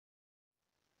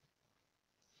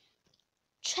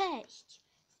Cześć!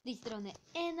 Z tej strony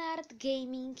Enart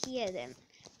Gaming 1.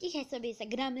 Dzisiaj sobie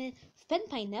zagramy w Pen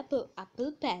Pineapple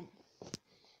Apple Pen.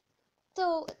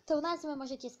 Tą nazwę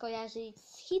możecie skojarzyć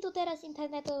z hitu teraz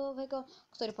internetowego,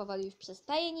 który powoli już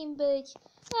przestaje nim być.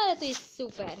 No ale to jest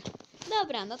super.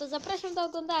 Dobra, no to zapraszam do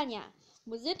oglądania.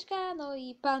 Muzyczka, no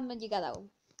i pan będzie gadał.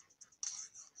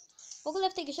 W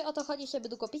ogóle w tej grze o to chodzi, żeby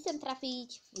długopisem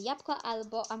trafić w jabłko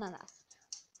albo ananas.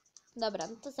 Dobra,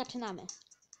 no to zaczynamy.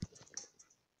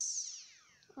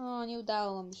 O, nie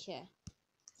udało mi się.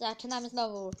 Zaczynamy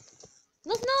znowu.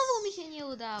 No znowu mi się nie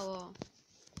udało.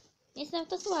 Jestem w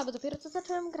to słabo, dopiero co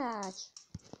zacząłem grać.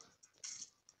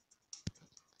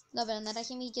 Dobra, na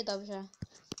razie mi idzie dobrze.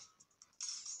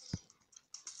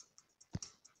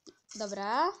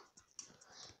 Dobra.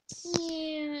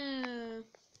 Nie.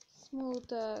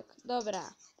 Smutek.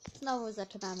 Dobra. Znowu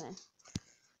zaczynamy.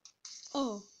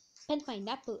 O, Pen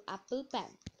Pineapple Apple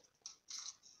Pen.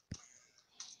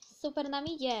 Super nam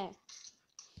idzie.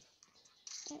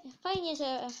 Fajnie,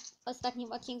 że w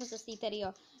ostatnim odcinku ze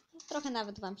Sliterio trochę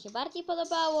nawet wam się bardziej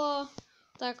podobało.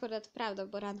 To akurat prawda,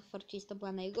 bo Run for Cheese to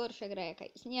była najgorsza gra, jaka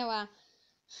istniała.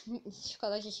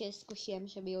 Szkoda, że się skusiłem,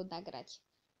 żeby ją nagrać.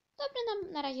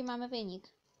 Dobry, na razie mamy wynik.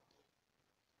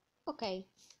 Okej.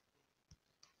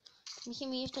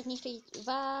 Musimy jeszcze zniszczyć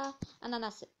 2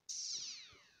 ananasy.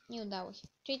 Nie udało się.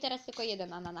 Czyli teraz tylko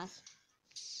 1 ananas.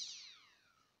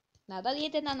 Nadal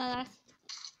 1 ananas.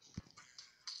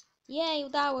 Jej,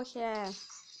 udało się.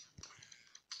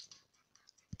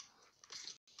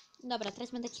 Dobra,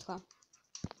 teraz będę cicho.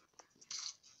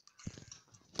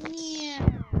 Nie.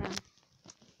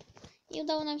 Nie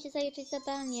udało nam się zaliczyć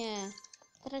zadanie.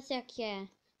 Teraz jakie?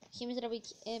 Musimy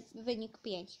zrobić wynik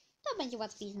 5. To będzie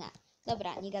łatwizna.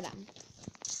 Dobra, nie gadam.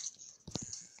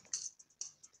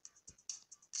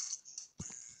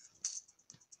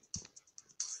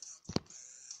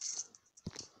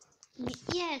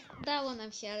 Jest, udało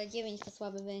nam się, ale 9 to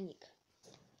słaby wynik.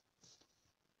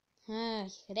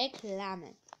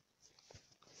 Reklamy.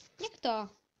 Jak to?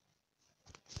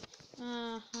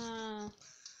 Aha.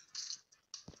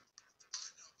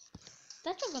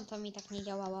 Dlaczego to mi tak nie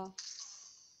działało?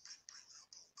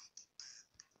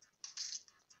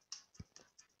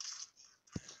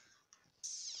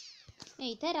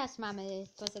 I teraz mamy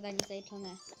to zadanie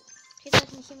zaliczone. Czyli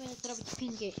teraz musimy zrobić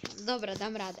 50. Dobra,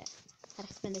 dam radę.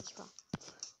 Teraz będę cicho.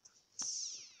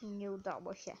 Nie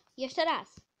udało się. Jeszcze raz.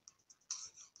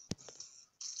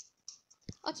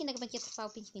 Odcinek będzie trwał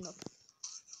 5 minut.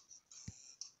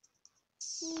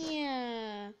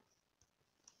 Nie.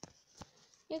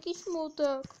 Jaki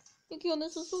smutek. Jakie one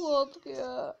są słodkie.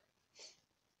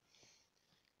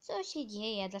 Co się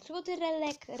dzieje? Dlaczego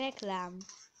tyle reklam?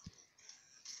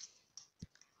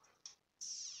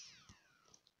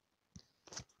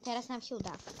 Teraz nam się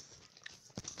uda.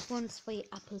 Włącz swoje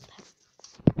Apple Pen.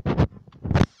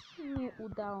 Nie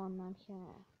udało nam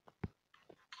się.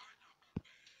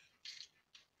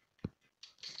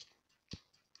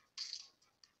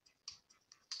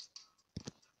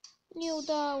 Nie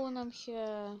udało nam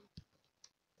się.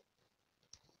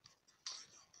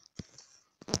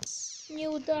 Nie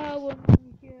udało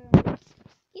nam się.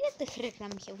 Ile tych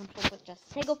reklam się włączyło podczas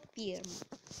tego filmu?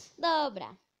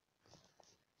 Dobra.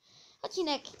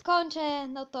 Odcinek kończę.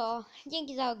 No to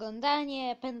dzięki za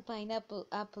oglądanie. Pen Pineapple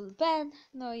Apple Pen.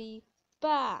 No i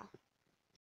pa!